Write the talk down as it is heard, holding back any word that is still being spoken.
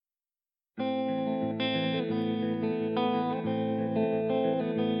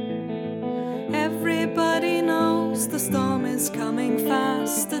knows the storm is coming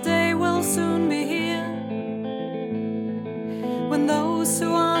fast, the day will soon be here, when those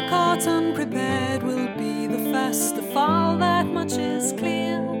who are caught unprepared will be the first to fall, that much is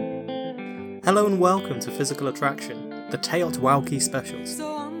clear. Hello and welcome to Physical Attraction, the Teotihuacan specials,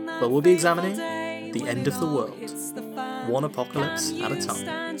 where we'll be examining the end of the world, one apocalypse at a time.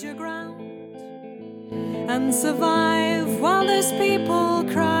 And survive while there's people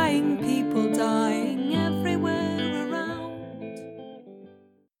crying, people dying everywhere around.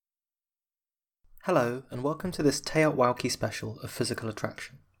 Hello and welcome to this Teotihuacan special of Physical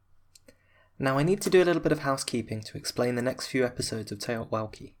Attraction. Now I need to do a little bit of housekeeping to explain the next few episodes of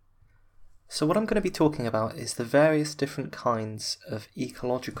Teotihuacan. So what I'm going to be talking about is the various different kinds of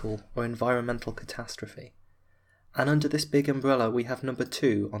ecological or environmental catastrophe. And under this big umbrella we have number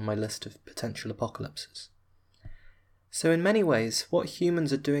 2 on my list of potential apocalypses. So in many ways, what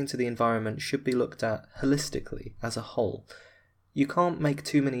humans are doing to the environment should be looked at holistically as a whole. You can't make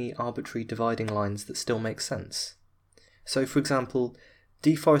too many arbitrary dividing lines that still make sense. So for example,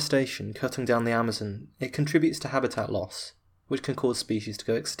 deforestation, cutting down the Amazon, it contributes to habitat loss, which can cause species to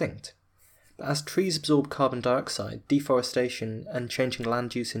go extinct. But as trees absorb carbon dioxide, deforestation and changing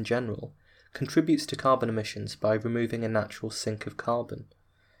land use in general contributes to carbon emissions by removing a natural sink of carbon.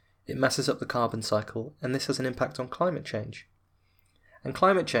 It messes up the carbon cycle, and this has an impact on climate change. And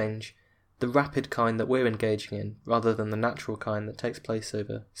climate change, the rapid kind that we're engaging in, rather than the natural kind that takes place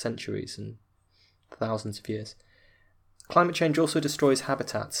over centuries and thousands of years, climate change also destroys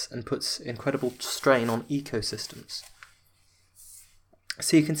habitats and puts incredible strain on ecosystems.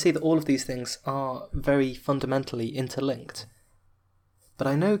 So you can see that all of these things are very fundamentally interlinked. But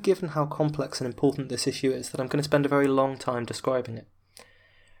I know, given how complex and important this issue is, that I'm going to spend a very long time describing it.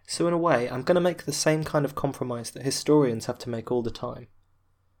 So in a way, I'm going to make the same kind of compromise that historians have to make all the time.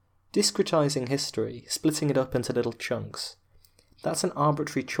 Discretizing history, splitting it up into little chunks, that's an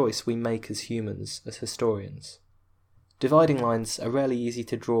arbitrary choice we make as humans, as historians. Dividing lines are rarely easy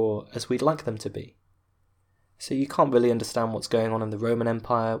to draw as we'd like them to be. So you can't really understand what's going on in the Roman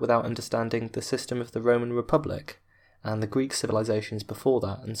Empire without understanding the system of the Roman Republic, and the Greek civilizations before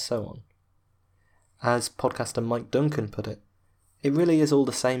that, and so on. As podcaster Mike Duncan put it really is all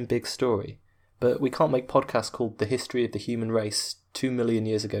the same big story, but we can't make podcasts called The History of the Human Race 2 million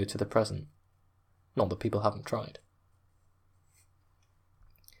years ago to the present. Not that people haven't tried.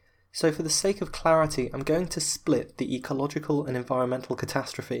 So for the sake of clarity, I'm going to split the ecological and environmental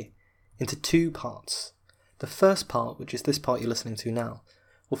catastrophe into 2 parts. The first part, which is this part you're listening to now,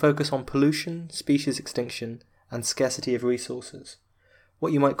 will focus on pollution, species extinction, and scarcity of resources,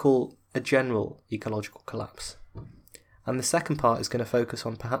 what you might call a general ecological collapse. And the second part is going to focus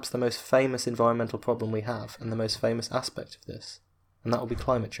on perhaps the most famous environmental problem we have, and the most famous aspect of this, and that will be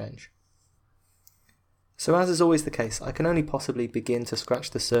climate change. So as is always the case, I can only possibly begin to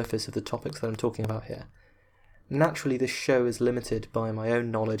scratch the surface of the topics that I'm talking about here. Naturally, this show is limited by my own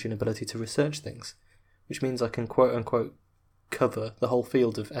knowledge and ability to research things, which means I can quote-unquote cover the whole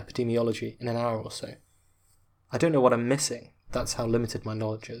field of epidemiology in an hour or so. I don't know what I'm missing, that's how limited my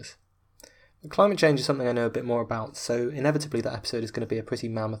knowledge is. But climate change is something I know a bit more about, so inevitably that episode is going to be a pretty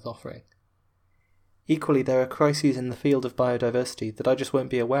mammoth offering. Equally, there are crises in the field of biodiversity that I just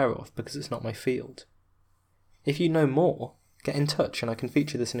won't be aware of because it's not my field. If you know more, get in touch and I can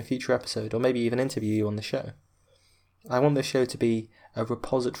feature this in a future episode, or maybe even interview you on the show. I want this show to be a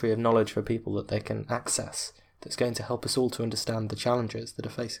repository of knowledge for people that they can access, that's going to help us all to understand the challenges that are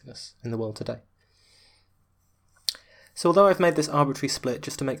facing us in the world today. So although I've made this arbitrary split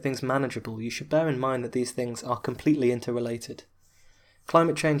just to make things manageable, you should bear in mind that these things are completely interrelated.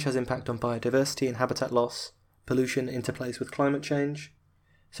 Climate change has impact on biodiversity and habitat loss. Pollution interplays with climate change.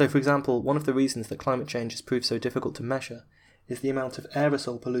 So for example, one of the reasons that climate change has proved so difficult to measure is the amount of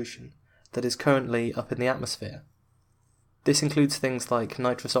aerosol pollution that is currently up in the atmosphere. This includes things like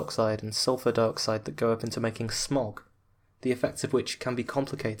nitrous oxide and sulfur dioxide that go up into making smog, the effects of which can be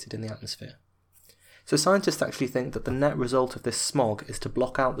complicated in the atmosphere. So scientists actually think that the net result of this smog is to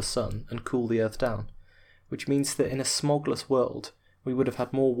block out the sun and cool the Earth down, which means that in a smogless world, we would have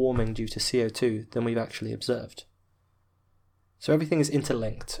had more warming due to CO2 than we've actually observed. So everything is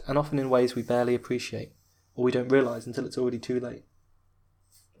interlinked, and often in ways we barely appreciate, or we don't realise until it's already too late.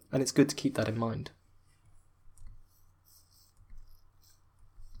 And it's good to keep that in mind.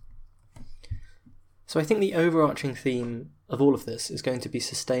 So I think the overarching theme of all of this is going to be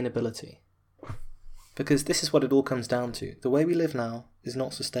sustainability. Because this is what it all comes down to. The way we live now is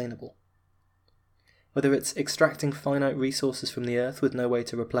not sustainable. Whether it's extracting finite resources from the earth with no way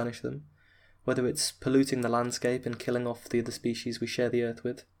to replenish them, whether it's polluting the landscape and killing off the other species we share the earth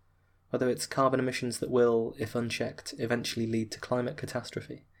with, whether it's carbon emissions that will, if unchecked, eventually lead to climate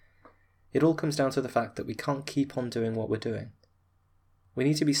catastrophe. It all comes down to the fact that we can't keep on doing what we're doing. We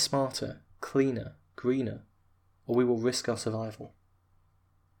need to be smarter, cleaner, greener, or we will risk our survival.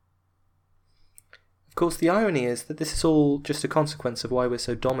 Of course, the irony is that this is all just a consequence of why we're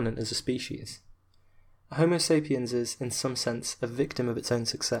so dominant as a species. Homo sapiens is, in some sense, a victim of its own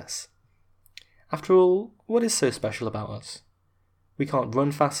success. After all, what is so special about us? We can't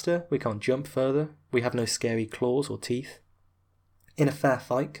run faster, we can't jump further, we have no scary claws or teeth. In a fair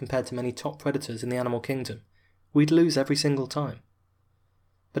fight, compared to many top predators in the animal kingdom, we'd lose every single time.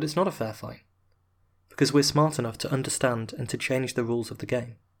 But it's not a fair fight, because we're smart enough to understand and to change the rules of the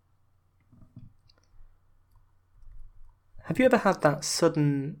game. Have you ever had that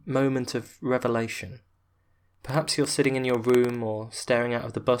sudden moment of revelation? Perhaps you're sitting in your room or staring out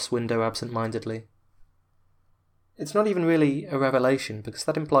of the bus window absent-mindedly. It's not even really a revelation, because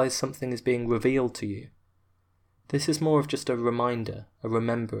that implies something is being revealed to you. This is more of just a reminder, a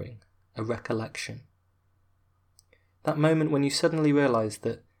remembering, a recollection. That moment when you suddenly realise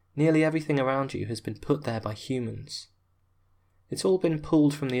that nearly everything around you has been put there by humans. It's all been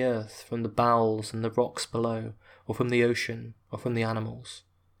pulled from the earth, from the bowels and the rocks below, or from the ocean, or from the animals.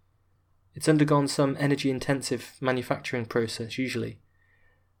 It's undergone some energy-intensive manufacturing process, usually,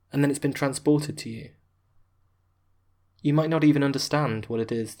 and then it's been transported to you. You might not even understand what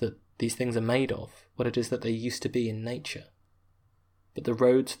it is that these things are made of, what it is that they used to be in nature. But the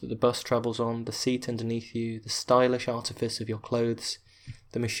roads that the bus travels on, the seat underneath you, the stylish artifice of your clothes,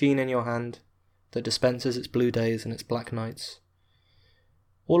 the machine in your hand that dispenses its blue days and its black nights,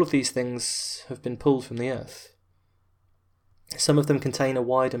 all of these things have been pulled from the earth. Some of them contain a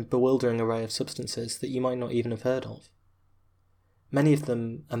wide and bewildering array of substances that you might not even have heard of. Many of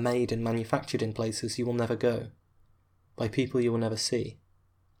them are made and manufactured in places you will never go, by people you will never see,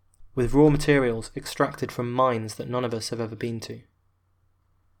 with raw materials extracted from mines that none of us have ever been to.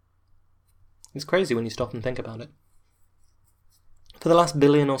 It's crazy when you stop and think about it. For the last 1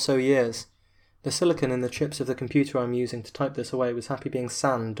 billion or so years, the silicon in the chips of the computer I'm using to type this away was happy being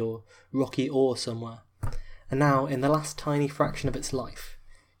sand or rocky ore somewhere. And now, in the last tiny fraction of its life,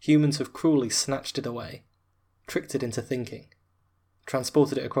 humans have cruelly snatched it away, tricked it into thinking,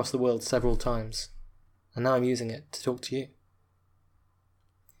 transported it across the world several times, and now I'm using it to talk to you.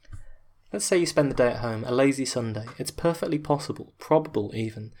 Let's say you spend the day at home, a lazy Sunday. It's perfectly possible, probable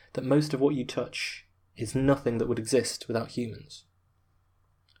even, that most of what you touch is nothing that would exist without humans.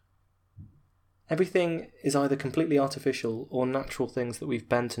 Everything is either completely artificial or natural things that we've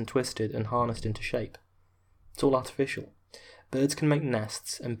bent and twisted and harnessed into shape. It's all artificial. Birds can make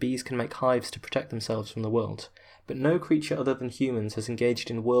nests and bees can make hives to protect themselves from the world, but no creature other than humans has engaged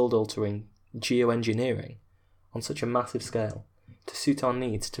in world-altering geoengineering on such a massive scale to suit our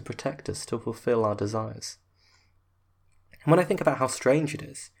needs, to protect us, to fulfill our desires. And when I think about how strange it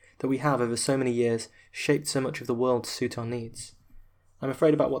is that we have, over so many years, shaped so much of the world to suit our needs, I'm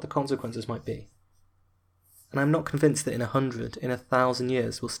afraid about what the consequences might be. And I'm not convinced that in 100, in 1,000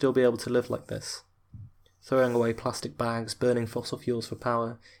 years, we'll still be able to live like this. Throwing away plastic bags, burning fossil fuels for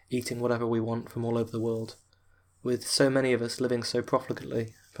power, eating whatever we want from all over the world, with so many of us living so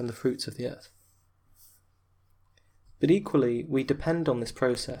profligately from the fruits of the earth. But equally, we depend on this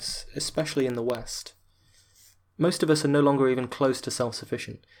process, especially in the West. Most of us are no longer even close to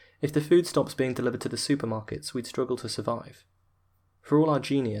self-sufficient. If the food stops being delivered to the supermarkets, we'd struggle to survive. For all our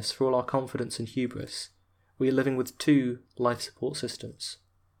genius, for all our confidence and hubris, we are living with 2 life support systems,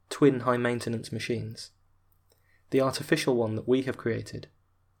 twin high-maintenance machines. The artificial one that we have created,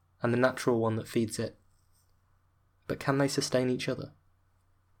 and the natural one that feeds it. But can they sustain each other?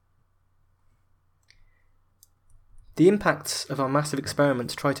 The impacts of our massive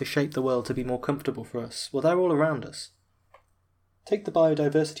experiments try to shape the world to be more comfortable for us. Well, they're all around us. Take the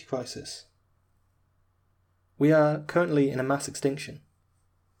biodiversity crisis. We are currently in a mass extinction.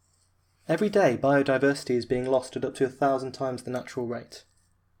 Every day, biodiversity is being lost at up to 1,000 times the natural rate.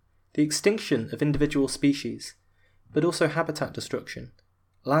 The extinction of individual species, but also habitat destruction,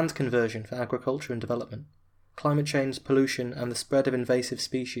 land conversion for agriculture and development, climate change, pollution, and the spread of invasive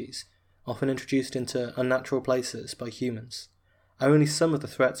species, often introduced into unnatural places by humans, are only some of the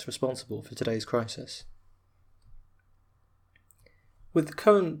threats responsible for today's crisis. With the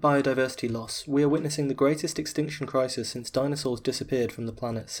current biodiversity loss, we are witnessing the greatest extinction crisis since dinosaurs disappeared from the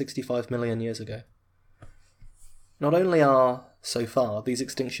planet 65 million years ago. Not only are, so far, these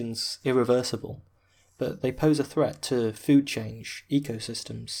extinctions irreversible, but they pose a threat to food change,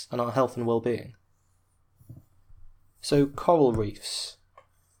 ecosystems, and our health and well-being. So, coral reefs.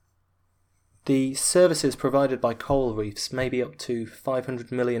 The services provided by coral reefs may be up to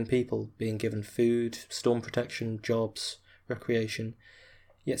 500 million people being given food, storm protection, jobs, recreation,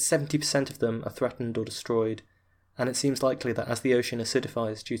 yet 70% of them are threatened or destroyed, and it seems likely that as the ocean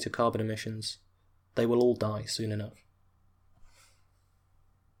acidifies due to carbon emissions, they will all die soon enough.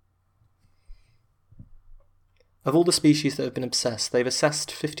 Of all the species that have been assessed, they've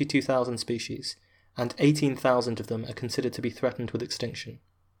assessed 52,000 species, and 18,000 of them are considered to be threatened with extinction.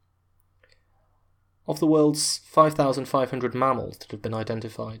 Of the world's 5,500 mammals that have been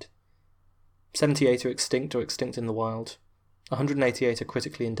identified, 78 are extinct or extinct in the wild, 188 are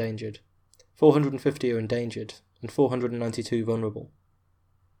critically endangered, 450 are endangered, and 492 vulnerable.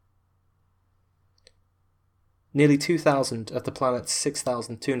 Nearly 2,000 of the planet's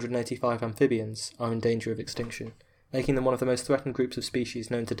 6,285 amphibians are in danger of extinction, making them one of the most threatened groups of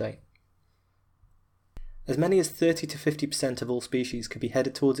species known to date. As many as 30 to 50% of all species could be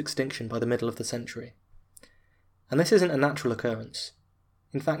headed towards extinction by the middle of the century. And this isn't a natural occurrence.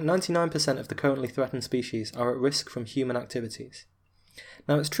 In fact, 99% of the currently threatened species are at risk from human activities.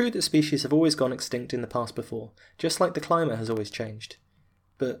 Now, it's true that species have always gone extinct in the past before, just like the climate has always changed.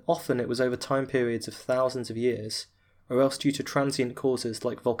 But often it was over time periods of thousands of years, or else due to transient causes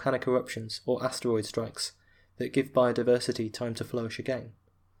like volcanic eruptions or asteroid strikes that give biodiversity time to flourish again.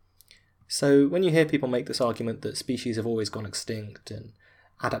 So when you hear people make this argument that species have always gone extinct and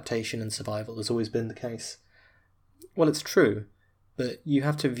adaptation and survival has always been the case, well, it's true, but you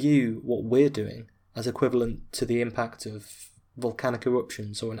have to view what we're doing as equivalent to the impact of volcanic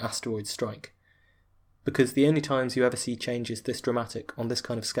eruptions or an asteroid strike. Because the only times you ever see changes this dramatic on this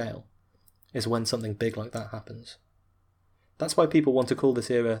kind of scale is when something big like that happens. That's why people want to call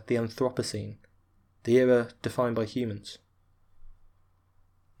this era the Anthropocene, the era defined by humans.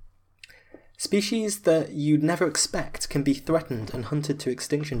 Species that you'd never expect can be threatened and hunted to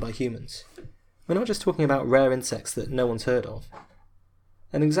extinction by humans. We're not just talking about rare insects that no one's heard of.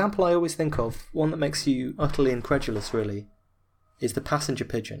 An example I always think of, one that makes you utterly incredulous really, is the passenger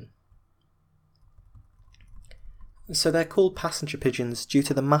pigeon. So they're called passenger pigeons due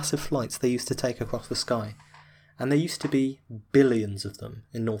to the massive flights they used to take across the sky, and there used to be billions of them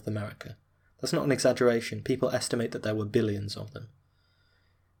in North America. That's not an exaggeration, people estimate that there were billions of them.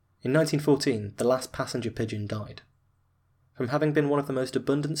 In 1914, the last passenger pigeon died. From having been one of the most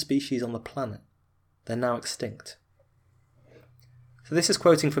abundant species on the planet, they're now extinct. So this is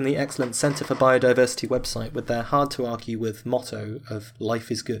quoting from the excellent Centre for Biodiversity website with their hard-to-argue-with motto of "Life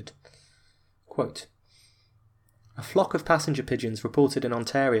is good." Quote, "A flock of passenger pigeons reported in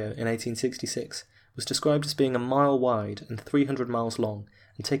Ontario in 1866 was described as being a mile wide and 300 miles long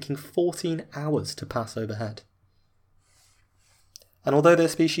and taking 14 hours to pass overhead. And although their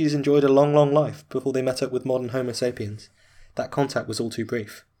species enjoyed a long, long life before they met up with modern Homo sapiens, that contact was all too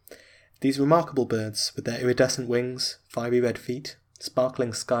brief. These remarkable birds, with their iridescent wings, fiery red feet,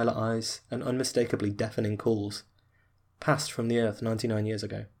 sparkling scarlet eyes, and unmistakably deafening calls, passed from the earth 99 years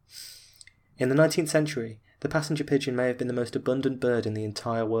ago. In the 19th century, the passenger pigeon may have been the most abundant bird in the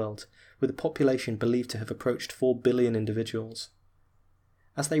entire world, with a population believed to have approached 4 billion individuals.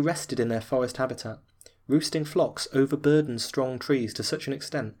 As they rested in their forest habitat, roosting flocks overburdened strong trees to such an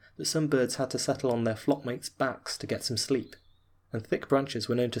extent that some birds had to settle on their flockmates' backs to get some sleep, and thick branches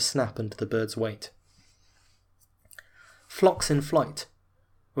were known to snap under the birds' weight. Flocks in flight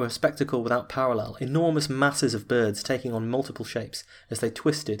were a spectacle without parallel, enormous masses of birds taking on multiple shapes as they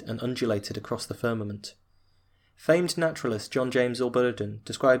twisted and undulated across the firmament. Famed naturalist John James O'Burden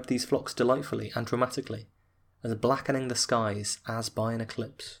described these flocks delightfully and dramatically as blackening the skies as by an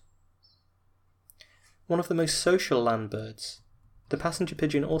eclipse. One of the most social land birds, the passenger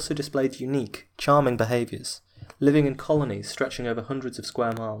pigeon also displayed unique, charming behaviours, living in colonies stretching over hundreds of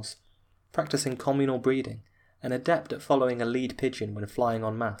square miles, practising communal breeding, and adept at following a lead pigeon when flying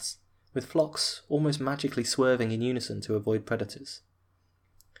en masse, with flocks almost magically swerving in unison to avoid predators.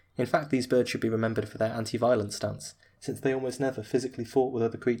 In fact, these birds should be remembered for their anti-violence stance, since they almost never physically fought with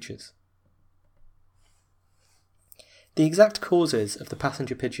other creatures. The exact causes of the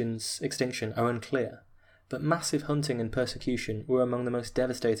passenger pigeon's extinction are unclear, but massive hunting and persecution were among the most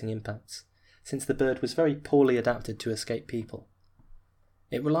devastating impacts, since the bird was very poorly adapted to escape people.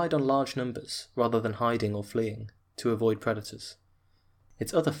 It relied on large numbers, rather than hiding or fleeing, to avoid predators.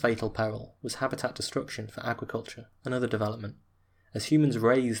 Its other fatal peril was habitat destruction for agriculture and other development, as humans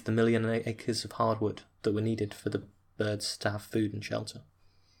razed the million acres of hardwood that were needed for the birds to have food and shelter.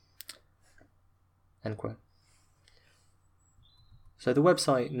 End quote. So the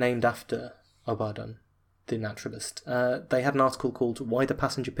website named after O'Burden, the naturalist, they had an article called "Why the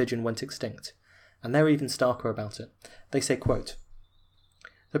Passenger Pigeon Went Extinct," and they're even starker about it. They say, quote,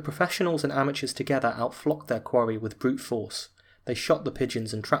 The professionals and amateurs together outflocked their quarry with brute force. They shot the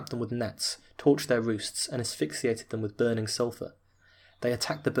pigeons and trapped them with nets, torched their roosts, and asphyxiated them with burning sulphur. They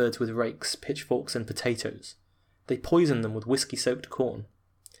attacked the birds with rakes, pitchforks, and potatoes. They poisoned them with whiskey-soaked corn.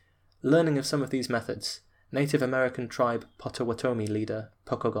 Learning of some of these methods, Native American tribe Potawatomi leader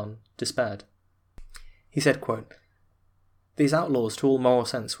Pokagon despaired. He said, quote, "These outlaws to all moral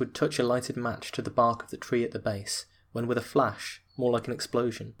sense would touch a lighted match to the bark of the tree at the base, when with a flash, more like an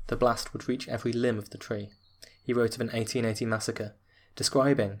explosion, the blast would reach every limb of the tree." He wrote of an 1880 massacre,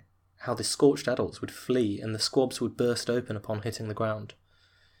 describing how the scorched adults would flee and the squabs would burst open upon hitting the ground.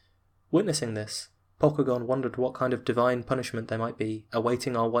 Witnessing this, Pokagon wondered what kind of divine punishment there might be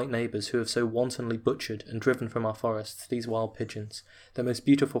awaiting our white neighbours who have so wantonly butchered and driven from our forests these wild pigeons, the most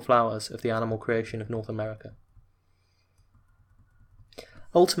beautiful flowers of the animal creation of North America.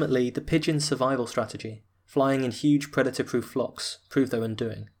 Ultimately, the pigeon's survival strategy, flying in huge predator-proof flocks, proved their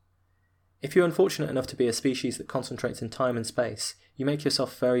undoing. If you're unfortunate enough to be a species that concentrates in time and space, you make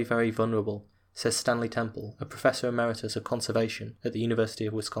yourself very, very vulnerable, says Stanley Temple, a professor emeritus of conservation at the University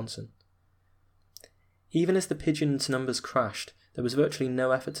of Wisconsin. Even as the pigeons' numbers crashed, there was virtually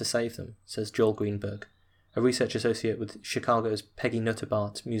no effort to save them, says Joel Greenberg, a research associate with Chicago's Peggy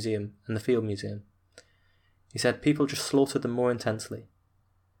Nuttebart Museum and the Field Museum. He said people just slaughtered them more intensely.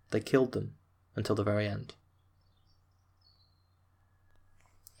 They killed them until the very end.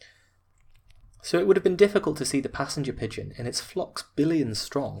 So it would have been difficult to see the passenger pigeon, in its flocks billions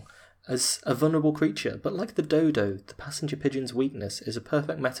strong, as a vulnerable creature, but like the dodo, the passenger pigeon's weakness is a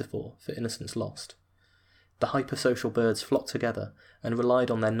perfect metaphor for innocence lost. The hypersocial birds flocked together and relied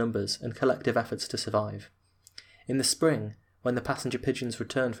on their numbers and collective efforts to survive. In the spring, when the passenger pigeons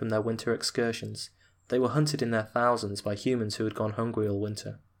returned from their winter excursions, they were hunted in their thousands by humans who had gone hungry all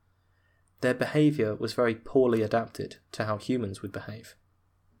winter. Their behaviour was very poorly adapted to how humans would behave.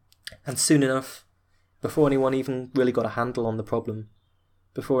 And soon enough, before anyone even really got a handle on the problem,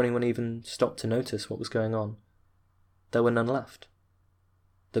 before anyone even stopped to notice what was going on, there were none left.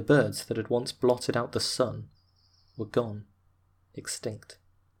 The birds that had once blotted out the sun were gone, extinct.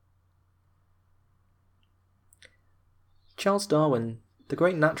 Charles Darwin, the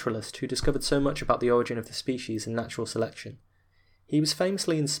great naturalist who discovered so much about the origin of the species and natural selection, he was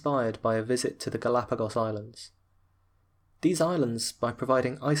famously inspired by a visit to the Galapagos Islands. These islands, by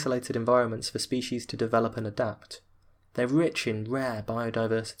providing isolated environments for species to develop and adapt, they're rich in rare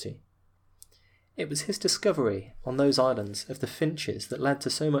biodiversity. It was his discovery on those islands of the finches that led to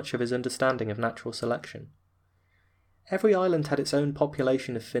so much of his understanding of natural selection. Every island had its own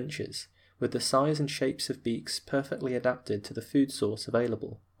population of finches, with the size and shapes of beaks perfectly adapted to the food source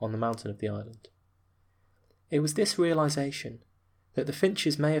available on the mountain of the island. It was this realization that the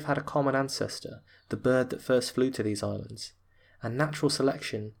finches may have had a common ancestor, the bird that first flew to these islands, and natural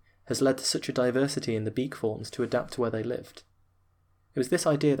selection has led to such a diversity in the beak forms to adapt to where they lived. It was this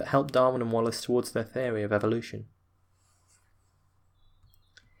idea that helped Darwin and Wallace towards their theory of evolution.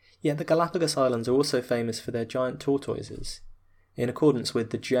 Yet the Galapagos Islands are also famous for their giant tortoises, in accordance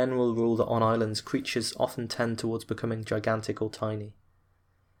with the general rule that on islands creatures often tend towards becoming gigantic or tiny.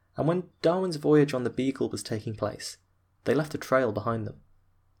 And when Darwin's voyage on the Beagle was taking place, they left a trail behind them,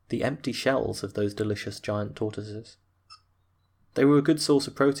 the empty shells of those delicious giant tortoises. They were a good source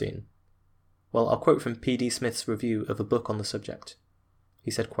of protein. Well, I'll quote from P.D. Smith's review of a book on the subject.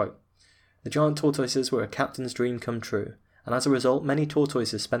 He said, quote, "The giant tortoises were a captain's dream come true, and as a result many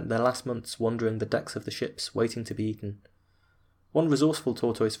tortoises spent their last months wandering the decks of the ships waiting to be eaten. One resourceful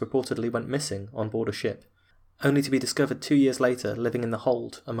tortoise reportedly went missing on board a ship, only to be discovered 2 years later living in the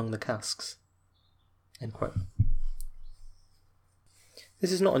hold among the casks." End quote.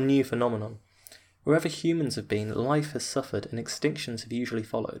 This is not a new phenomenon. Wherever humans have been, life has suffered and extinctions have usually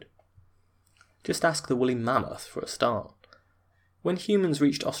followed. Just ask the woolly mammoth for a start. When humans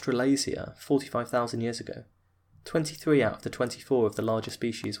reached Australasia 45,000 years ago, 23 out of the 24 of the larger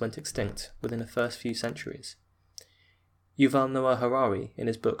species went extinct within the first few centuries. Yuval Noah Harari, in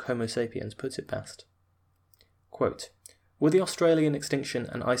his book Homo sapiens, puts it best. Quote, "Were the Australian extinction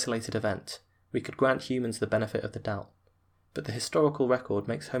an isolated event, we could grant humans the benefit of the doubt, but the historical record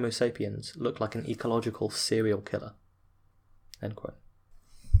makes Homo sapiens look like an ecological serial killer." End quote.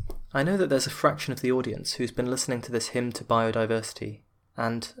 I know that there's a fraction of the audience who's been listening to this hymn to biodiversity,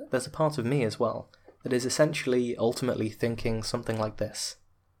 and there's a part of me as well, that is essentially ultimately thinking something like this.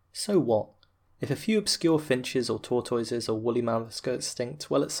 So what? If a few obscure finches or tortoises or woolly mammoths go extinct,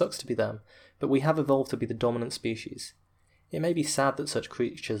 well, it sucks to be them, but we have evolved to be the dominant species. It may be sad that such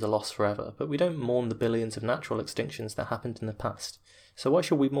creatures are lost forever, but we don't mourn the billions of natural extinctions that happened in the past, so why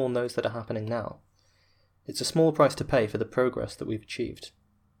should we mourn those that are happening now? It's a small price to pay for the progress that we've achieved.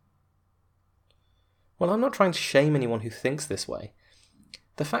 Well, I'm not trying to shame anyone who thinks this way.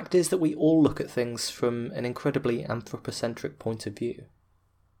 The fact is that we all look at things from an incredibly anthropocentric point of view.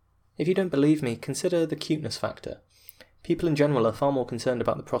 If you don't believe me, consider the cuteness factor. People in general are far more concerned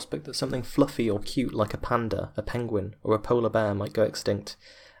about the prospect that something fluffy or cute like a panda, a penguin, or a polar bear might go extinct,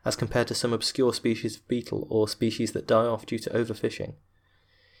 as compared to some obscure species of beetle or species that die off due to overfishing.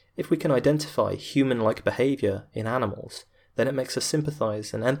 If we can identify human-like behaviour in animals, then it makes us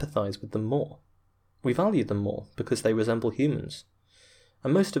sympathise and empathise with them more. We value them more because they resemble humans.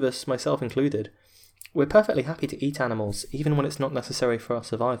 And most of us, myself included, we're perfectly happy to eat animals even when it's not necessary for our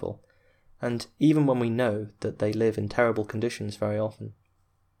survival, and even when we know that they live in terrible conditions very often.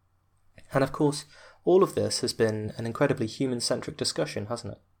 And of course, all of this has been an incredibly human-centric discussion,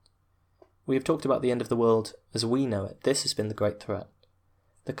 hasn't it? We have talked about the end of the world as we know it. This has been the great threat.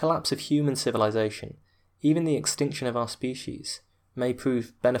 The collapse of human civilization, even the extinction of our species, may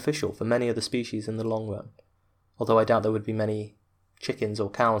prove beneficial for many other species in the long run, although I doubt there would be many chickens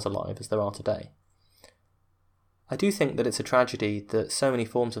or cows alive as there are today. I do think that it's a tragedy that so many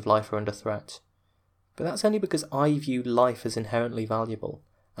forms of life are under threat, but that's only because I view life as inherently valuable,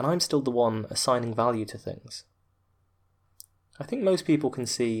 and I'm still the one assigning value to things. I think most people can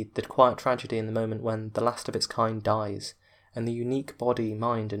see the quiet tragedy in the moment when the last of its kind dies, and the unique body,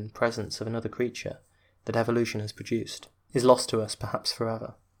 mind, and presence of another creature that evolution has produced is lost to us perhaps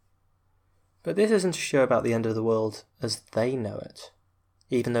forever. But this isn't a show about the end of the world as they know it,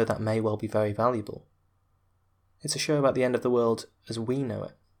 even though that may well be very valuable. It's a show about the end of the world as we know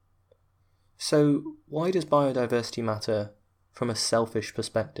it. So why does biodiversity matter from a selfish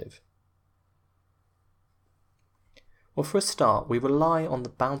perspective? Well, for a start, we rely on the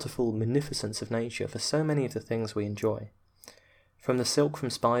bountiful magnificence of nature for so many of the things we enjoy. From the silk from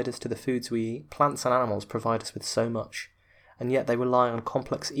spiders to the foods we eat, plants and animals provide us with so much, and yet they rely on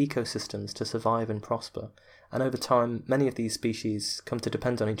complex ecosystems to survive and prosper, and over time many of these species come to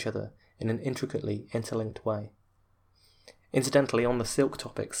depend on each other in an intricately interlinked way. Incidentally, on the silk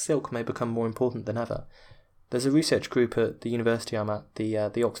topic, silk may become more important than ever. There's a research group at the university I'm at,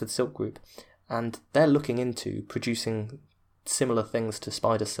 the Oxford Silk Group, and they're looking into producing similar things to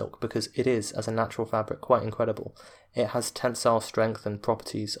spider silk because it is, as a natural fabric, quite incredible. It has tensile strength and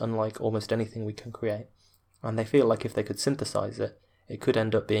properties unlike almost anything we can create, and they feel like if they could synthesize it, it could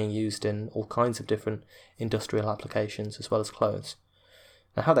end up being used in all kinds of different industrial applications as well as clothes.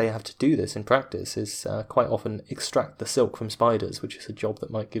 Now, how they have to do this in practice is quite often extract the silk from spiders, which is a job that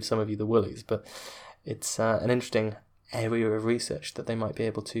might give some of you the willies, but it's an interesting area of research that they might be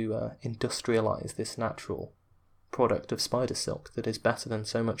able to industrialize this natural product of spider silk that is better than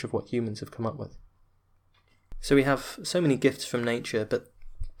so much of what humans have come up with. So we have so many gifts from nature, but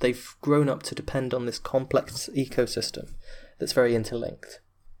they've grown up to depend on this complex ecosystem that's very interlinked.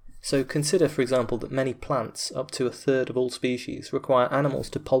 So consider, for example, that many plants, up to a third of all species, require animals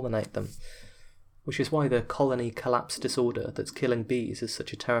to pollinate them, which is why the colony collapse disorder that's killing bees is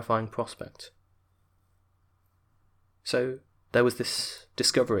such a terrifying prospect. So there was this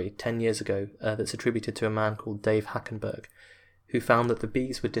discovery 10 years ago that's attributed to a man called Dave Hackenberg, who found that the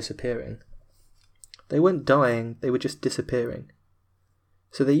bees were disappearing. They weren't dying, they were just disappearing.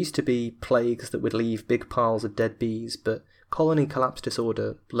 So there used to be plagues that would leave big piles of dead bees, but colony collapse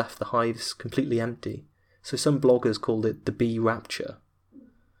disorder left the hives completely empty, so some bloggers called it the bee rapture.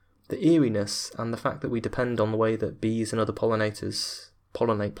 The eeriness and the fact that we depend on the way that bees and other pollinators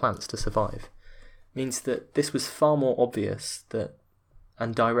pollinate plants to survive means that this was far more obvious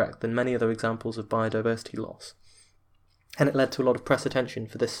and direct than many other examples of biodiversity loss, and it led to a lot of press attention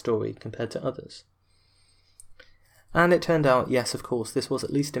for this story compared to others. And it turned out, yes, of course, this was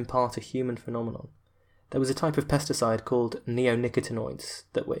at least in part a human phenomenon. There was a type of pesticide called neonicotinoids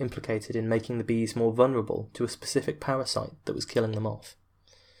that were implicated in making the bees more vulnerable to a specific parasite that was killing them off.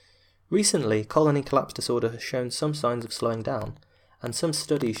 Recently, colony collapse disorder has shown some signs of slowing down, and some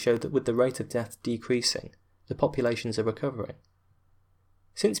studies showed that with the rate of death decreasing, the populations are recovering.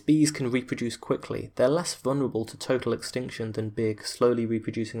 Since bees can reproduce quickly, they're less vulnerable to total extinction than big, slowly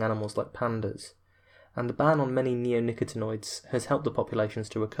reproducing animals like pandas, and the ban on many neonicotinoids has helped the populations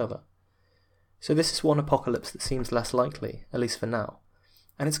to recover. So this is one apocalypse that seems less likely, at least for now.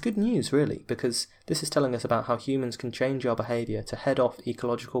 And it's good news, really, because this is telling us about how humans can change our behaviour to head off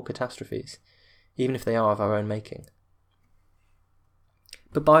ecological catastrophes, even if they are of our own making.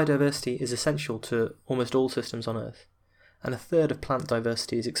 But biodiversity is essential to almost all systems on Earth, and a third of plant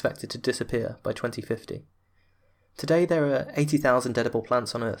diversity is expected to disappear by 2050. Today there are 80,000 edible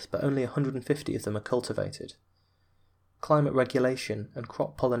plants on Earth, but only 150 of them are cultivated. Climate regulation and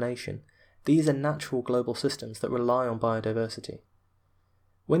crop pollination, these are natural global systems that rely on biodiversity.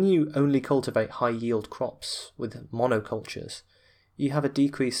 When you only cultivate high-yield crops with monocultures, you have a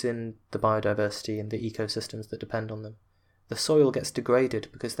decrease in the biodiversity and the ecosystems that depend on them. The soil gets degraded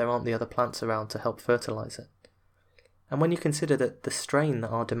because there aren't the other plants around to help fertilise it. And when you consider that the strain that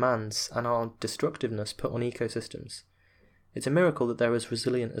our demands and our destructiveness put on ecosystems, it's a miracle that they're as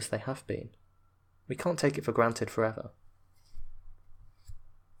resilient as they have been. We can't take it for granted forever.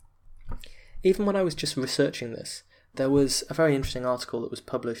 Even when I was just researching this, there was a very interesting article that was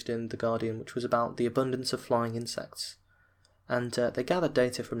published in The Guardian which was about the abundance of flying insects. And they gathered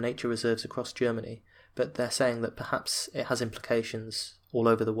data from nature reserves across Germany, but they're saying that perhaps it has implications all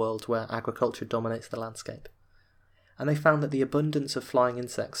over the world where agriculture dominates the landscape. And they found that the abundance of flying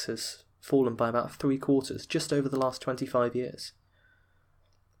insects has fallen by about 3/4 just over the last 25 years.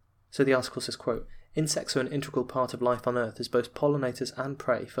 So the article says, quote, "Insects are an integral part of life on Earth as both pollinators and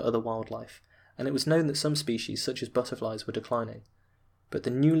prey for other wildlife, and it was known that some species, such as butterflies, were declining. But the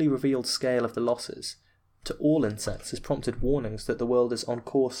newly revealed scale of the losses to all insects has prompted warnings that the world is on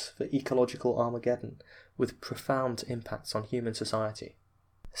course for ecological Armageddon, with profound impacts on human society."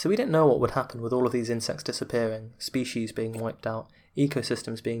 So we don't know what would happen with all of these insects disappearing, species being wiped out,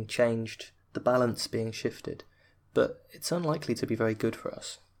 ecosystems being changed, the balance being shifted, but it's unlikely to be very good for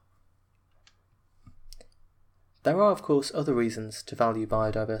us. There are, of course, other reasons to value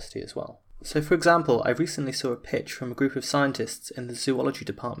biodiversity as well. So, for example, I recently saw a pitch from a group of scientists in the zoology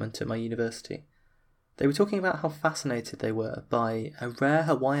department at my university. They were talking about how fascinated they were by a rare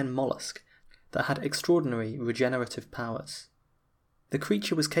Hawaiian mollusk that had extraordinary regenerative powers. The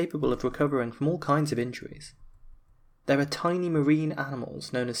creature was capable of recovering from all kinds of injuries. There are tiny marine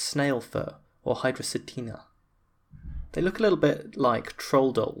animals known as snail fur or Hydrocetina. They look a little bit like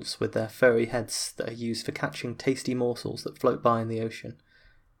troll dolls with their furry heads that are used for catching tasty morsels that float by in the ocean.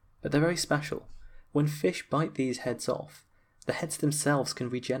 But they're very special. When fish bite these heads off, the heads themselves can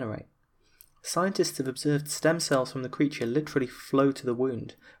regenerate. Scientists have observed stem cells from the creature literally flow to the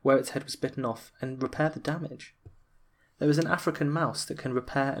wound where its head was bitten off and repair the damage. There is an African mouse that can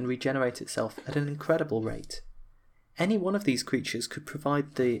repair and regenerate itself at an incredible rate. Any one of these creatures could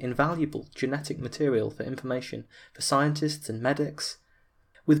provide the invaluable genetic material for information for scientists and medics.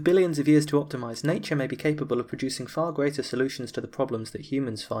 With billions of years to optimize, nature may be capable of producing far greater solutions to the problems that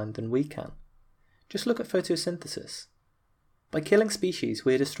humans find than we can. Just look at photosynthesis. By killing species,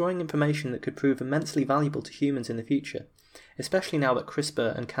 we are destroying information that could prove immensely valuable to humans in the future, especially now that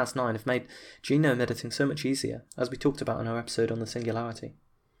CRISPR and Cas9 have made genome editing so much easier, as we talked about in our episode on the singularity.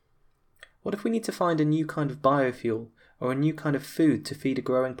 What if we need to find a new kind of biofuel or a new kind of food to feed a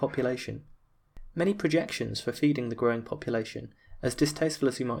growing population? Many projections for feeding the growing population, as distasteful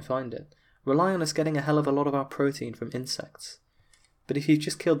as you might find it, rely on us getting a hell of a lot of our protein from insects. But if you've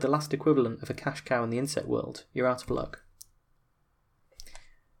just killed the last equivalent of a cash cow in the insect world, you're out of luck.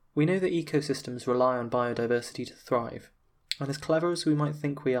 We know that ecosystems rely on biodiversity to thrive, and as clever as we might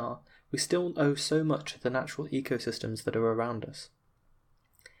think we are, we still owe so much to the natural ecosystems that are around us.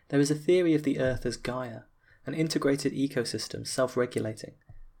 There is a theory of the Earth as Gaia, an integrated ecosystem, self-regulating.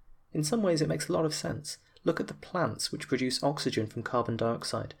 In some ways it makes a lot of sense. Look at the plants which produce oxygen from carbon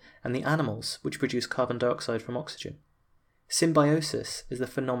dioxide, and the animals which produce carbon dioxide from oxygen. Symbiosis is the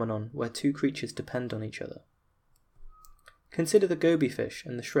phenomenon where two creatures depend on each other. Consider the goby fish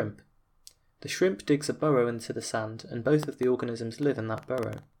and the shrimp. The shrimp digs a burrow into the sand, and both of the organisms live in that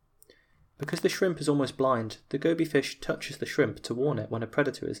burrow. Because the shrimp is almost blind, the goby fish touches the shrimp to warn it when a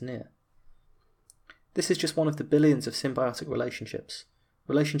predator is near. This is just one of the billions of symbiotic relationships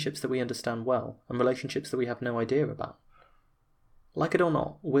that we understand well, and relationships that we have no idea about. Like it or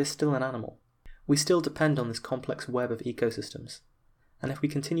not, we're still an animal. We still depend on this complex web of ecosystems, and if we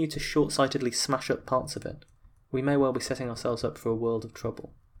continue to short-sightedly smash up parts of it, we may well be setting ourselves up for a world of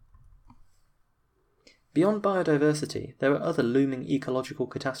trouble. Beyond biodiversity, there are other looming ecological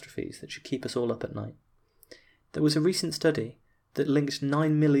catastrophes that should keep us all up at night. There was a recent study that linked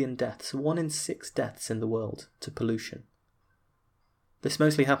 9 million deaths, 1 in 6 deaths in the world, to pollution. This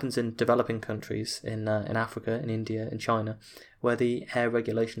mostly happens in developing countries, in Africa, in India, in China, where the air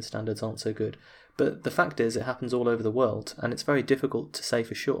regulation standards aren't so good. But the fact is, it happens all over the world, and it's very difficult to say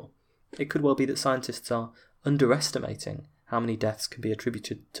for sure. It could well be that scientists are underestimating how many deaths can be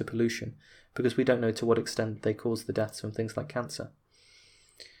attributed to pollution, because we don't know to what extent they cause the deaths from things like cancer.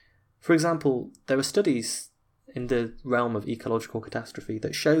 For example, there are studies in the realm of ecological catastrophe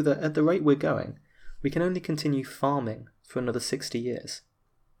that show that at the rate we're going, we can only continue farming for another 60 years.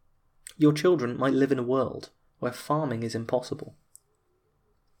 Your children might live in a world where farming is impossible.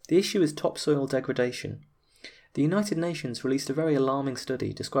 The issue is topsoil degradation. The United Nations released a very alarming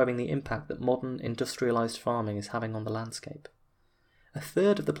study describing the impact that modern industrialised farming is having on the landscape. a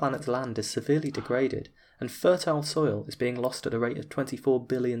third of the planet's land is severely degraded, and fertile soil is being lost at a rate of 24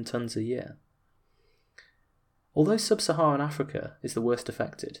 billion tonnes a year. Although sub-Saharan Africa is the worst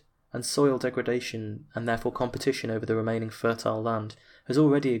affected, and soil degradation and therefore competition over the remaining fertile land has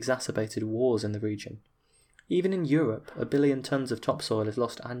already exacerbated wars in the region, even in Europe 1 billion tonnes of topsoil is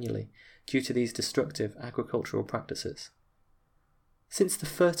lost annually due to these destructive agricultural practices. Since the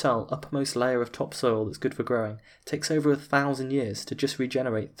fertile uppermost layer of topsoil that's good for growing takes over 1,000 years to just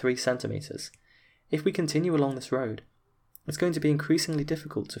regenerate 3 centimetres, if we continue along this road, it's going to be increasingly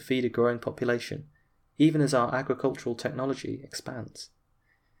difficult to feed a growing population, even as our agricultural technology expands.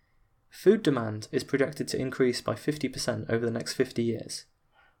 Food demand is projected to increase by 50% over the next 50 years,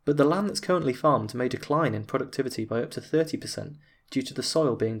 but the land that's currently farmed may decline in productivity by up to 30% due to the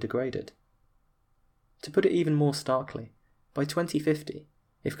soil being degraded. To put it even more starkly, by 2050,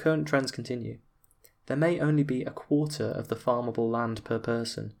 if current trends continue, there may only be a quarter of the farmable land per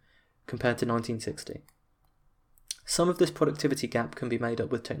person compared to 1960. Some of this productivity gap can be made up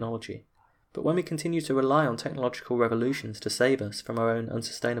with technology, but when we continue to rely on technological revolutions to save us from our own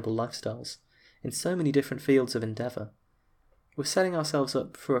unsustainable lifestyles, in so many different fields of endeavour, we're setting ourselves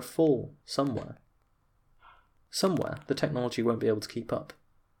up for a fall somewhere. Somewhere the technology won't be able to keep up.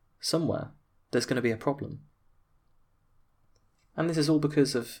 Somewhere there's going to be a problem. And this is all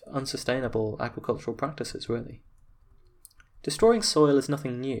because of unsustainable agricultural practices, really. Destroying soil is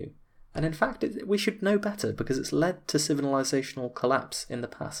nothing new, and in fact we should know better because it's led to civilizational collapse in the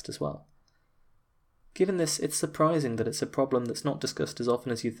past as well. Given this, it's surprising that it's a problem that's not discussed as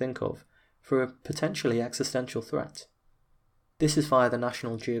often as you'd think of for a potentially existential threat. This is via the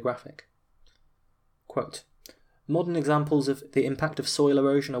National Geographic. Quote, "Modern examples of the impact of soil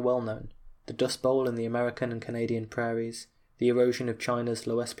erosion are well known. The Dust Bowl in the American and Canadian prairies, the erosion of China's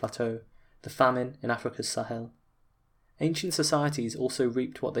Loess Plateau, the famine in Africa's Sahel. Ancient societies also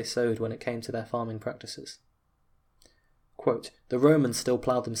reaped what they sowed when it came to their farming practices. Quote, "The Romans still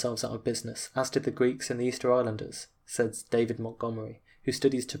ploughed themselves out of business, as did the Greeks and the Easter Islanders," says David Montgomery, who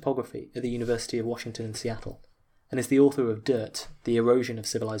studies topography at the University of Washington in Seattle, and is the author of Dirt, The Erosion of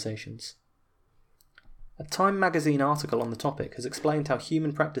Civilizations. A Time magazine article on the topic has explained how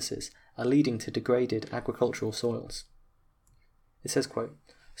human practices are leading to degraded agricultural soils. It says, quote,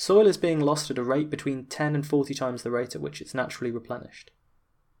 "Soil is being lost at a rate between 10 and 40 times the rate at which it's naturally replenished.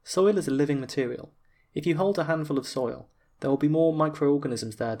 Soil is a living material. If you hold a handful of soil, there will be more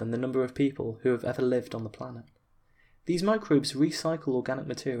microorganisms there than the number of people who have ever lived on the planet. These microbes recycle organic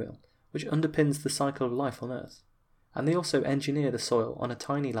material, which underpins the cycle of life on Earth, and they also engineer the soil on a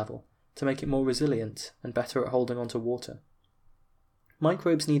tiny level to make it more resilient and better at holding onto water.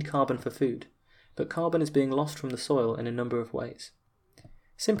 Microbes need carbon for food, but carbon is being lost from the soil in a number of ways.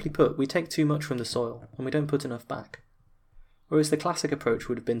 Simply put, we take too much from the soil, and we don't put enough back. Whereas the classic approach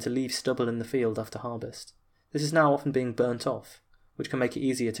would have been to leave stubble in the field after harvest, this is now often being burnt off, which can make it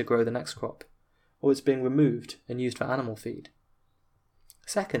easier to grow the next crop, or it's being removed and used for animal feed.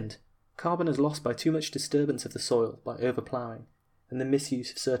 Second, carbon is lost by too much disturbance of the soil by overploughing and the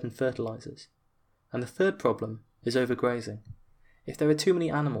misuse of certain fertilisers. And the third problem is overgrazing. If there are too many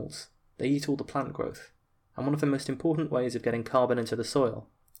animals, they eat all the plant growth, and one of the most important ways of getting carbon into the soil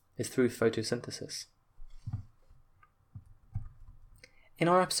is through photosynthesis. In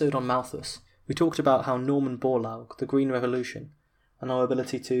our episode on Malthus, we talked about how Norman Borlaug, the Green Revolution, and our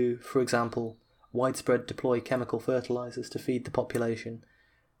ability to, for example, widespread deploy chemical fertilisers to feed the population,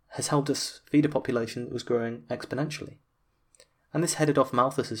 has helped us feed a population that was growing exponentially. And this headed off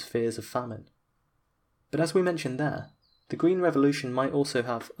Malthus's fears of famine. But as we mentioned there, the Green Revolution might also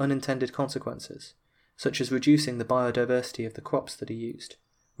have unintended consequences, such as reducing the biodiversity of the crops that are used,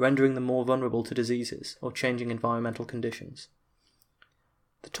 rendering them more vulnerable to diseases or changing environmental conditions.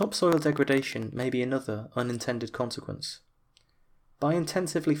 The topsoil degradation may be another unintended consequence. By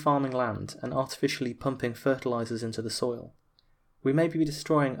intensively farming land and artificially pumping fertilisers into the soil, we may be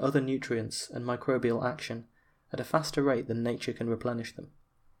destroying other nutrients and microbial action at a faster rate than nature can replenish them.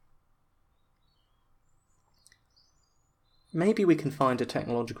 Maybe we can find a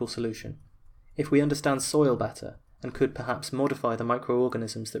technological solution, if we understand soil better and could perhaps modify the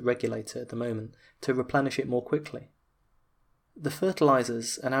microorganisms that regulate it at the moment to replenish it more quickly. The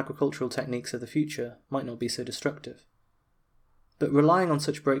fertilisers and agricultural techniques of the future might not be so destructive. But relying on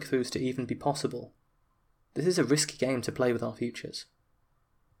such breakthroughs to even be possible, this is a risky game to play with our futures.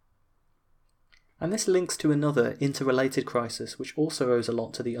 And this links to another interrelated crisis which also owes a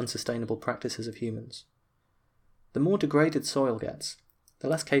lot to the unsustainable practices of humans. The more degraded soil gets, the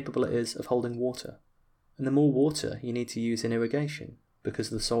less capable it is of holding water, and the more water you need to use in irrigation because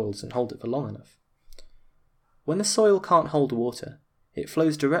the soil doesn't hold it for long enough. When the soil can't hold water, it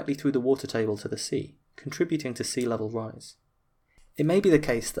flows directly through the water table to the sea, contributing to sea level rise. It may be the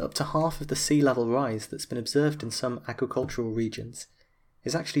case that up to half of the sea level rise that's been observed in some agricultural regions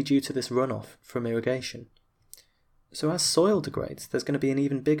is actually due to this runoff from irrigation. So as soil degrades, there's going to be an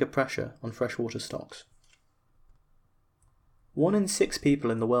even bigger pressure on freshwater stocks. 1 in 6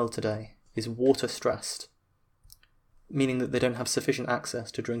 people in the world today is water stressed, meaning that they don't have sufficient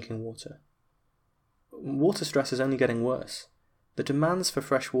access to drinking water. Water stress is only getting worse. The demands for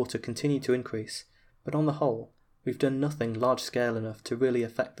fresh water continue to increase, but on the whole, we've done nothing large-scale enough to really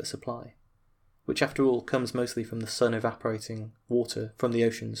affect the supply, which after all comes mostly from the sun evaporating water from the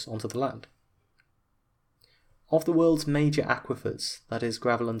oceans onto the land. Of the world's major aquifers, that is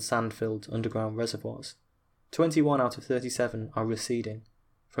gravel and sand-filled underground reservoirs, 21 out of 37 are receding,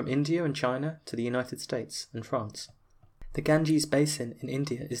 from India and China to the United States and France. The Ganges Basin in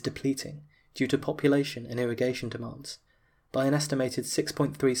India is depleting due to population and irrigation demands by an estimated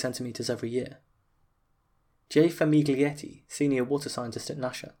 6.3 centimetres every year. Jay Famiglietti, senior water scientist at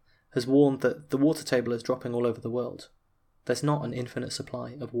NASA, has warned that the water table is dropping all over the world. There's not an infinite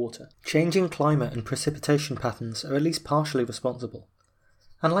supply of water. Changing climate and precipitation patterns are at least partially responsible.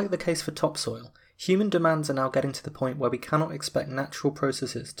 And like the case for topsoil, human demands are now getting to the point where we cannot expect natural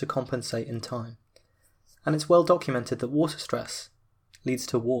processes to compensate in time. And it's well documented that water stress leads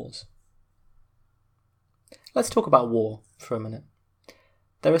to wars. Let's talk about war for a minute.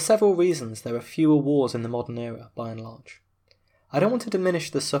 There are several reasons there are fewer wars in the modern era, by and large. I don't want to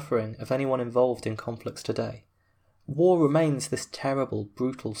diminish the suffering of anyone involved in conflicts today. War remains this terrible,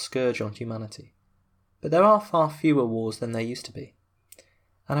 brutal scourge on humanity. But there are far fewer wars than there used to be.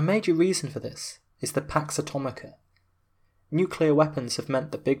 And a major reason for this is the Pax Atomica. Nuclear weapons have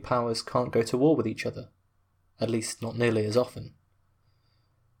meant that big powers can't go to war with each other, at least not nearly as often.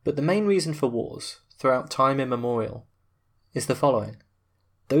 But the main reason for wars, throughout time immemorial, is the following.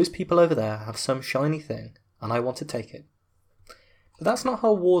 Those people over there have some shiny thing, and I want to take it. But that's not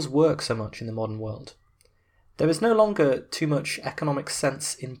how wars work so much in the modern world. There is no longer too much economic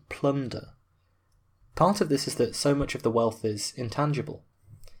sense in plunder. Part of this is that so much of the wealth is intangible.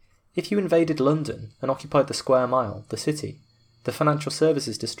 If you invaded London and occupied the square mile, the city, the financial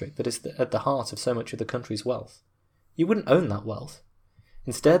services district that is at the heart of so much of the country's wealth, you wouldn't own that wealth.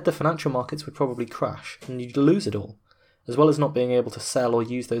 Instead, the financial markets would probably crash and you'd lose it all, as well as not being able to sell or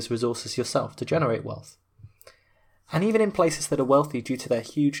use those resources yourself to generate wealth. And even in places that are wealthy due to their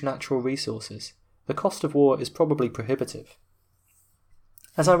huge natural resources, the cost of war is probably prohibitive.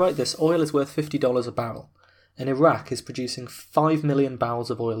 As I write this, oil is worth $50 a barrel, and Iraq is producing 5 million barrels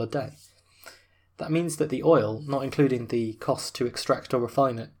of oil a day. That means that the oil, not including the cost to extract or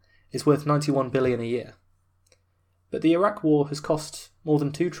refine it, is worth $91 billion a year. But the Iraq war has cost more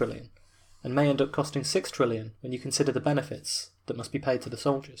than $2 trillion, and may end up costing $6 trillion when you consider the benefits that must be paid to the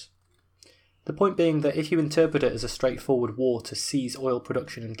soldiers. The point being that if you interpret it as a straightforward war to seize oil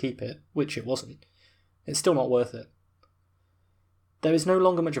production and keep it, which it wasn't, it's still not worth it. There is no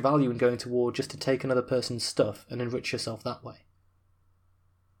longer much value in going to war just to take another person's stuff and enrich yourself that way.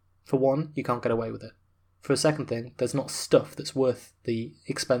 For one, you can't get away with it. For a second thing, there's not stuff that's worth the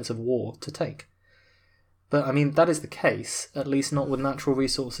expense of war to take. But I mean, that is the case, at least not with natural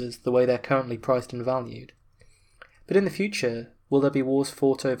resources the way they're currently priced and valued. But in the future, will there be wars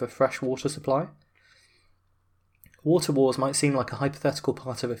fought over fresh water supply? Water wars might seem like a hypothetical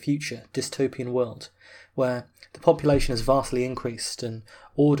part of a future, dystopian world, where the population has vastly increased and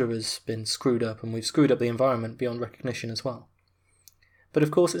order has been screwed up and we've screwed up the environment beyond recognition as well. But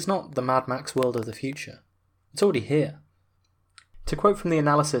of course it's not the Mad Max world of the future. It's already here. To quote from the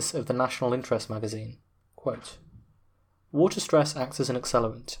analysis of the National Interest magazine, quote, "Water stress acts as an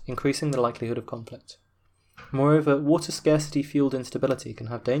accelerant, increasing the likelihood of conflict. Moreover, water scarcity-fueled instability can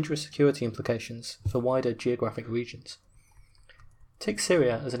have dangerous security implications for wider geographic regions. Take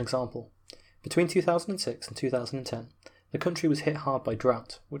Syria as an example. Between 2006 and 2010, the country was hit hard by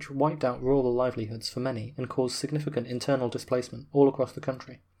drought, which wiped out rural livelihoods for many and caused significant internal displacement all across the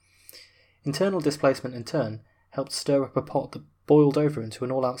country. Internal displacement, in turn, helped stir up a pot that boiled over into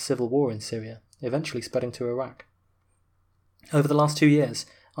an all-out civil war in Syria, eventually spreading to Iraq. Over the last 2 years,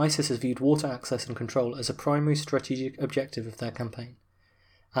 ISIS has viewed water access and control as a primary strategic objective of their campaign,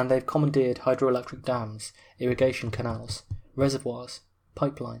 and they've commandeered hydroelectric dams, irrigation canals, reservoirs,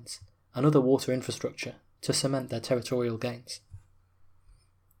 pipelines, and other water infrastructure to cement their territorial gains.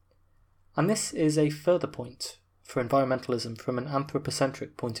 And this is a further point for environmentalism from an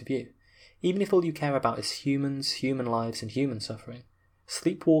anthropocentric point of view. Even if all you care about is humans, human lives, and human suffering,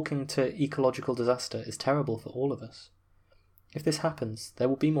 sleepwalking to ecological disaster is terrible for all of us. If this happens, there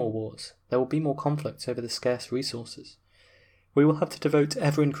will be more wars, there will be more conflicts over the scarce resources. we will have to devote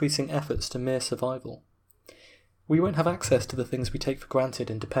ever-increasing efforts to mere survival. We won't have access to the things we take for granted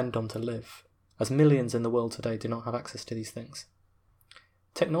and depend on to live, as millions in the world today do not have access to these things.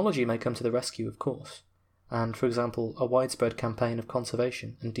 Technology may come to the rescue, of course, and, for example, a widespread campaign of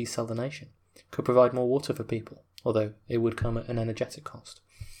conservation and desalination could provide more water for people, although it would come at an energetic cost.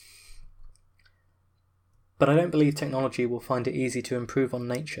 But I don't believe technology will find it easy to improve on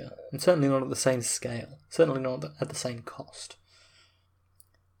nature, and certainly not at the same scale, certainly not at the same cost.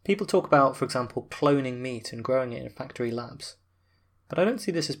 People talk about, for example, cloning meat and growing it in factory labs, but I don't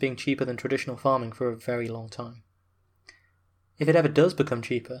see this as being cheaper than traditional farming for a very long time. If it ever does become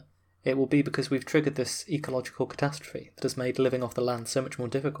cheaper, it will be because we've triggered this ecological catastrophe that has made living off the land so much more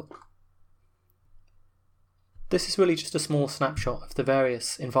difficult. This is really just a small snapshot of the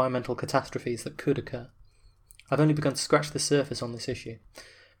various environmental catastrophes that could occur. I've only begun to scratch the surface on this issue,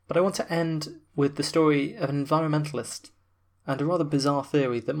 but I want to end with the story of an environmentalist and a rather bizarre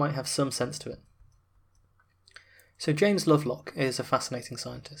theory that might have some sense to it. So James Lovelock is a fascinating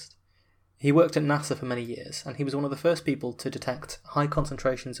scientist. He worked at NASA for many years, and he was one of the first people to detect high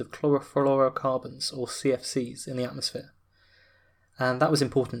concentrations of chlorofluorocarbons, or CFCs, in the atmosphere. And that was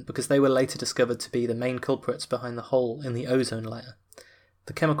important because they were later discovered to be the main culprits behind the hole in the ozone layer.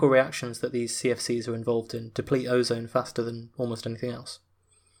 The chemical reactions that these CFCs are involved in deplete ozone faster than almost anything else.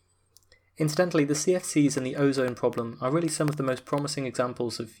 Incidentally, the CFCs and the ozone problem are really some of the most promising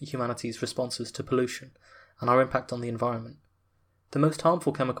examples of humanity's responses to pollution and our impact on the environment. The most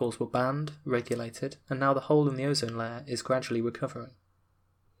harmful chemicals were banned, regulated, and now the hole in the ozone layer is gradually recovering.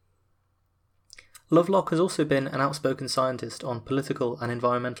 Lovelock has also been an outspoken scientist on political and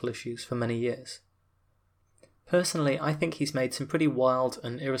environmental issues for many years. Personally, I think he's made some pretty wild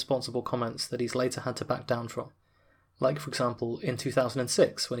and irresponsible comments that he's later had to back down from. Like, for example, in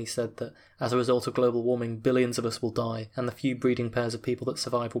 2006, when he said that as a result of global warming, billions of us will die, and the few breeding pairs of people that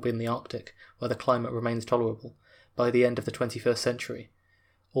survive will be in the Arctic, where the climate remains tolerable, by the end of the 21st century.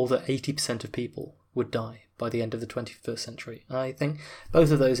 Or that 80% of people would die by the end of the 21st century. I think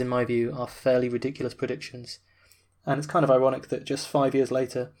both of those, in my view, are fairly ridiculous predictions. And it's kind of ironic that just 5 years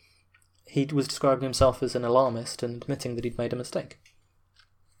later, he was describing himself as an alarmist and admitting that he'd made a mistake.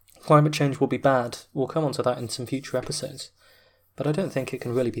 Climate change will be bad. We'll come on to that in some future episodes. But I don't think it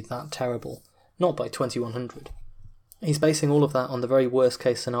can really be that terrible. Not by 2100. He's basing all of that on the very worst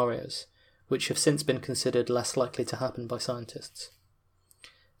case scenarios, which have since been considered less likely to happen by scientists.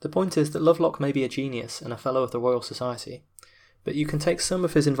 The point is that Lovelock may be a genius and a Fellow of the Royal Society, but you can take some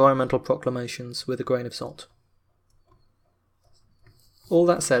of his environmental proclamations with a grain of salt. All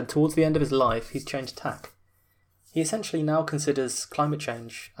that said, towards the end of his life, he's changed tack. He essentially now considers climate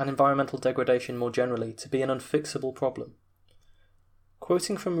change and environmental degradation more generally to be an unfixable problem.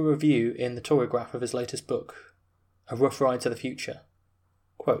 Quoting from a review in the Torygraph of his latest book, A Rough Ride to the Future,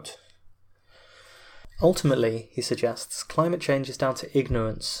 quote, "Ultimately, he suggests, climate change is down to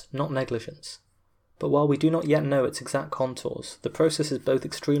ignorance, not negligence. But while we do not yet know its exact contours, the process is both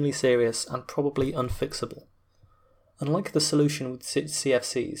extremely serious and probably unfixable. Unlike the solution with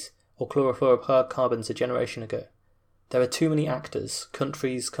CFCs, or chlorofluorocarbons a generation ago, there are too many actors,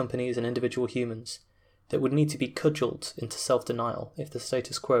 countries, companies and individual humans, that would need to be cudgelled into self-denial if the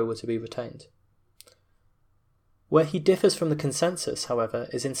status quo were to be retained. Where he differs from the consensus, however,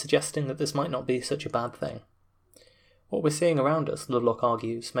 is in suggesting that this might not be such a bad thing. What we're seeing around us, Lovelock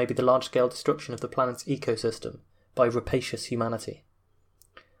argues, may be the large-scale destruction of the planet's ecosystem by rapacious humanity.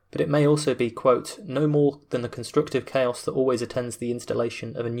 But it may also be, quote, no more than the constructive chaos that always attends the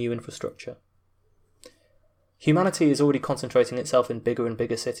installation of a new infrastructure. Humanity is already concentrating itself in bigger and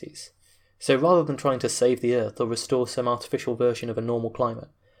bigger cities, so rather than trying to save the Earth or restore some artificial version of a normal climate,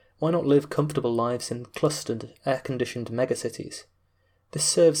 why not live comfortable lives in clustered, air-conditioned megacities? This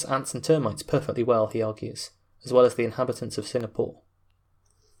serves ants and termites perfectly well, he argues, as well as the inhabitants of Singapore."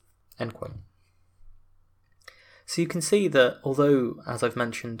 End quote. So you can see that, although, as I've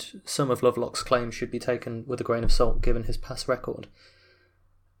mentioned, some of Lovelock's claims should be taken with a grain of salt given his past record,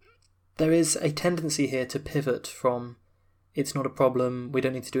 there is a tendency here to pivot from it's not a problem, we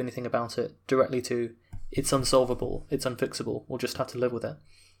don't need to do anything about it, directly to it's unsolvable, it's unfixable, we'll just have to live with it.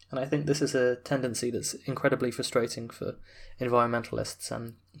 And I think this is a tendency that's incredibly frustrating for environmentalists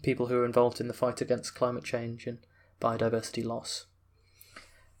and people who are involved in the fight against climate change and biodiversity loss.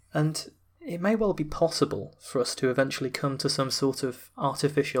 And it may well be possible for us to eventually come to some sort of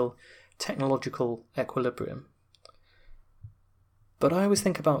artificial technological equilibrium. But I always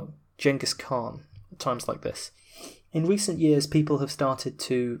think about Genghis Khan at times like this. In recent years, people have started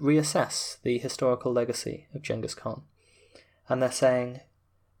to reassess the historical legacy of Genghis Khan. And they're saying,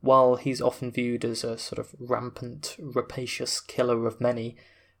 while he's often viewed as a sort of rampant, rapacious killer of many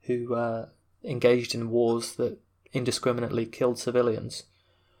who engaged in wars that indiscriminately killed civilians,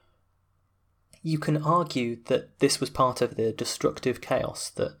 you can argue that this was part of the destructive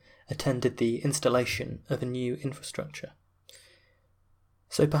chaos that attended the installation of a new infrastructure.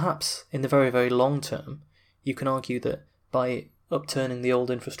 So perhaps, in the very, very long term, you can argue that by upturning the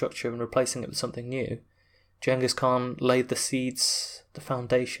old infrastructure and replacing it with something new, Genghis Khan laid the seeds, the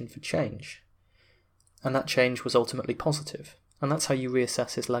foundation for change. And that change was ultimately positive, and that's how you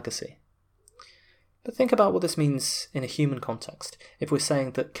reassess his legacy. But think about what this means in a human context. If we're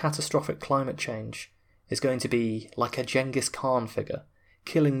saying that catastrophic climate change is going to be like a Genghis Khan figure,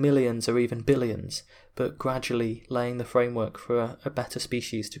 killing millions or even billions, but gradually laying the framework for a better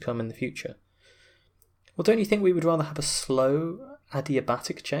species to come in the future. Well, don't you think we would rather have a slow,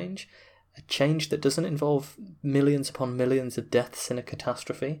 adiabatic change? A change that doesn't involve millions upon millions of deaths in a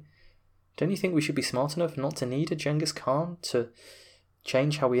catastrophe? Don't you think we should be smart enough not to need a Genghis Khan to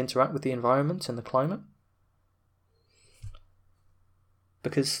change how we interact with the environment and the climate?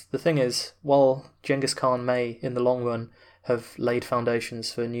 Because the thing is, while Genghis Khan may, in the long run, have laid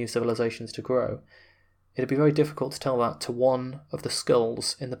foundations for new civilizations to grow, it'd be very difficult to tell that to one of the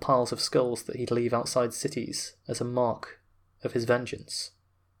skulls in the piles of skulls that he'd leave outside cities as a mark of his vengeance.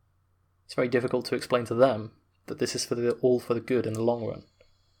 It's very difficult to explain to them that this is all for the good in the long run.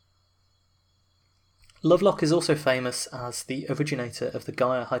 Lovelock is also famous as the originator of the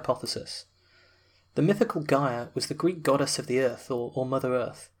Gaia hypothesis. The mythical Gaia was the Greek goddess of the earth, or Mother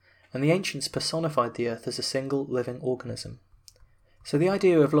Earth, and the ancients personified the earth as a single living organism. So the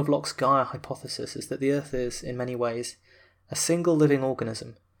idea of Lovelock's Gaia hypothesis is that the earth is, in many ways, a single living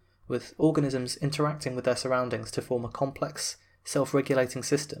organism, with organisms interacting with their surroundings to form a complex, self-regulating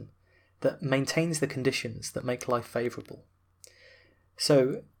system that maintains the conditions that make life favourable.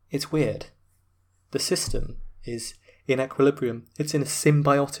 So, it's weird. The system is in equilibrium. It's in a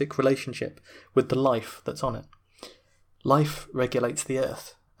symbiotic relationship with the life that's on it. Life regulates the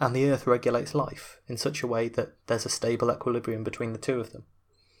earth, and the earth regulates life in such a way that there's a stable equilibrium between the two of them.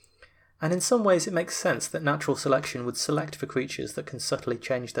 And in some ways it makes sense that natural selection would select for creatures that can subtly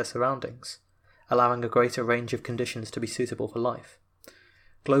change their surroundings, allowing a greater range of conditions to be suitable for life.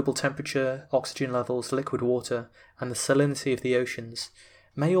 Global temperature, oxygen levels, liquid water, and the salinity of the oceans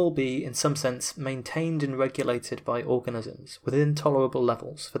may all be, in some sense, maintained and regulated by organisms within tolerable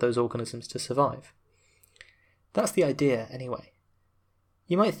levels for those organisms to survive. That's the idea, anyway.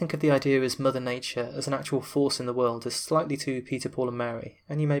 You might think of the idea as Mother Nature as an actual force in the world as slightly too Peter, Paul and Mary,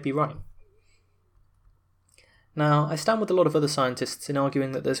 and you may be right. Now, I stand with a lot of other scientists in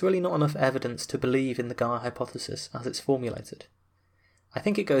arguing that there's really not enough evidence to believe in the Gaia hypothesis as it's formulated. I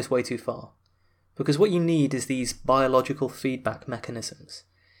think it goes way too far, because what you need is these biological feedback mechanisms.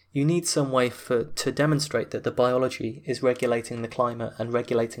 You need some way to demonstrate that the biology is regulating the climate and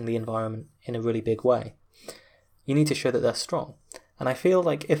regulating the environment in a really big way. You need to show that they're strong. And I feel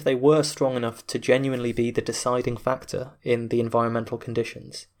like if they were strong enough to genuinely be the deciding factor in the environmental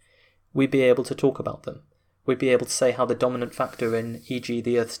conditions, we'd be able to talk about them. We'd be able to say how the dominant factor in, e.g.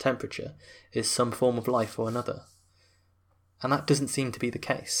 the Earth's temperature, is some form of life or another. And that doesn't seem to be the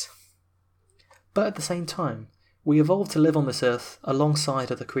case. But at the same time, we evolved to live on this Earth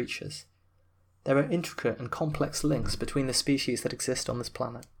alongside other creatures. There are intricate and complex links between the species that exist on this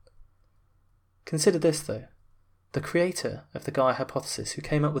planet. Consider this though. The creator of the Gaia hypothesis, who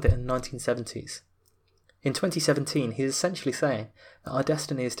came up with it in the 1970s. In 2017, he's essentially saying that our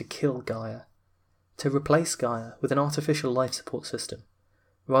destiny is to kill Gaia, to replace Gaia with an artificial life support system,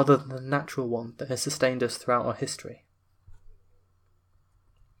 rather than the natural one that has sustained us throughout our history.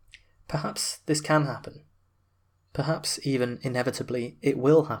 Perhaps this can happen. Perhaps even inevitably it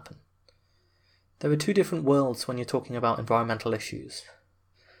will happen. There are two different worlds when you're talking about environmental issues.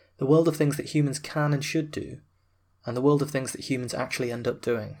 The world of things that humans can and should do, and the world of things that humans actually end up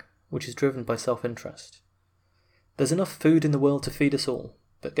doing, which is driven by self-interest. There's enough food in the world to feed us all,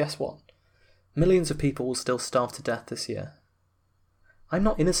 but guess what? Millions of people will still starve to death this year. I'm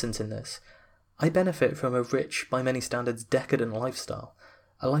not innocent in this. I benefit from a rich, by many standards, decadent lifestyle,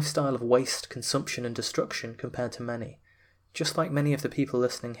 a lifestyle of waste, consumption and destruction compared to many, just like many of the people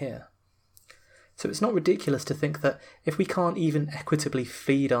listening here. So it's not ridiculous to think that if we can't even equitably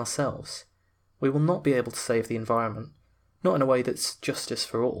feed ourselves, we will not be able to save the environment, not in a way that's justice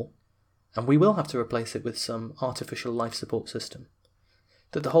for all, and we will have to replace it with some artificial life support system.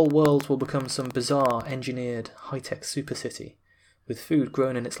 That the whole world will become some bizarre, engineered, high-tech supercity, with food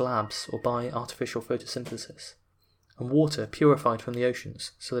grown in its labs or by artificial photosynthesis, and water purified from the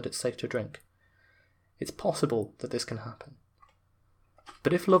oceans so that it's safe to drink. It's possible that this can happen.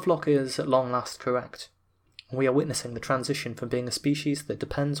 But if Lovelock is at long last correct, we are witnessing the transition from being a species that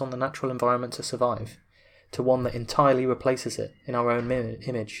depends on the natural environment to survive, to one that entirely replaces it in our own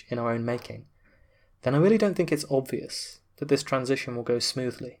image, in our own making, then I really don't think it's obvious that this transition will go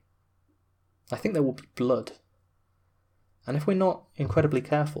smoothly. I think there will be blood. And if we're not incredibly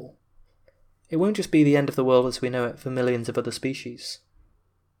careful, it won't just be the end of the world as we know it for millions of other species.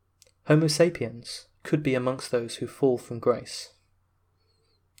 Homo sapiens could be amongst those who fall from grace.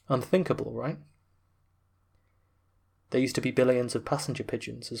 Unthinkable, right? There used to be billions of passenger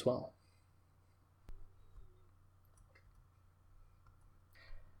pigeons as well.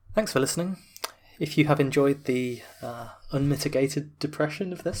 Thanks for listening. If you have enjoyed the unmitigated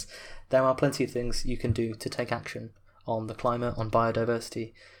depression of this, there are plenty of things you can do to take action on the climate, on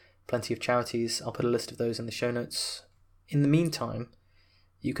biodiversity, plenty of charities. I'll put a list of those in the show notes. In the meantime,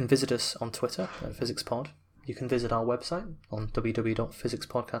 you can visit us on Twitter at PhysicsPod. You can visit our website on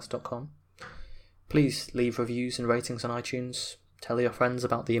www.physicspodcast.com. Please leave reviews and ratings on iTunes. Tell your friends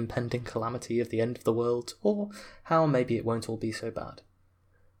about the impending calamity of the end of the world, or how maybe it won't all be so bad.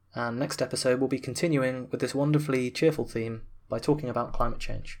 And next episode we'll be continuing with this wonderfully cheerful theme by talking about climate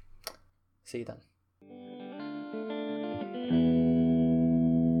change. See you then.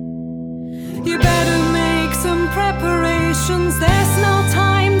 You better make some preparations, there's no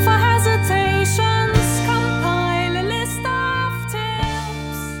time for hesitations. Compile a list of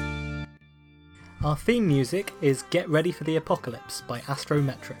tips. Our theme music is Get Ready for the Apocalypse by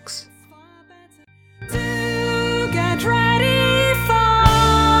Astrometrics. To get ready.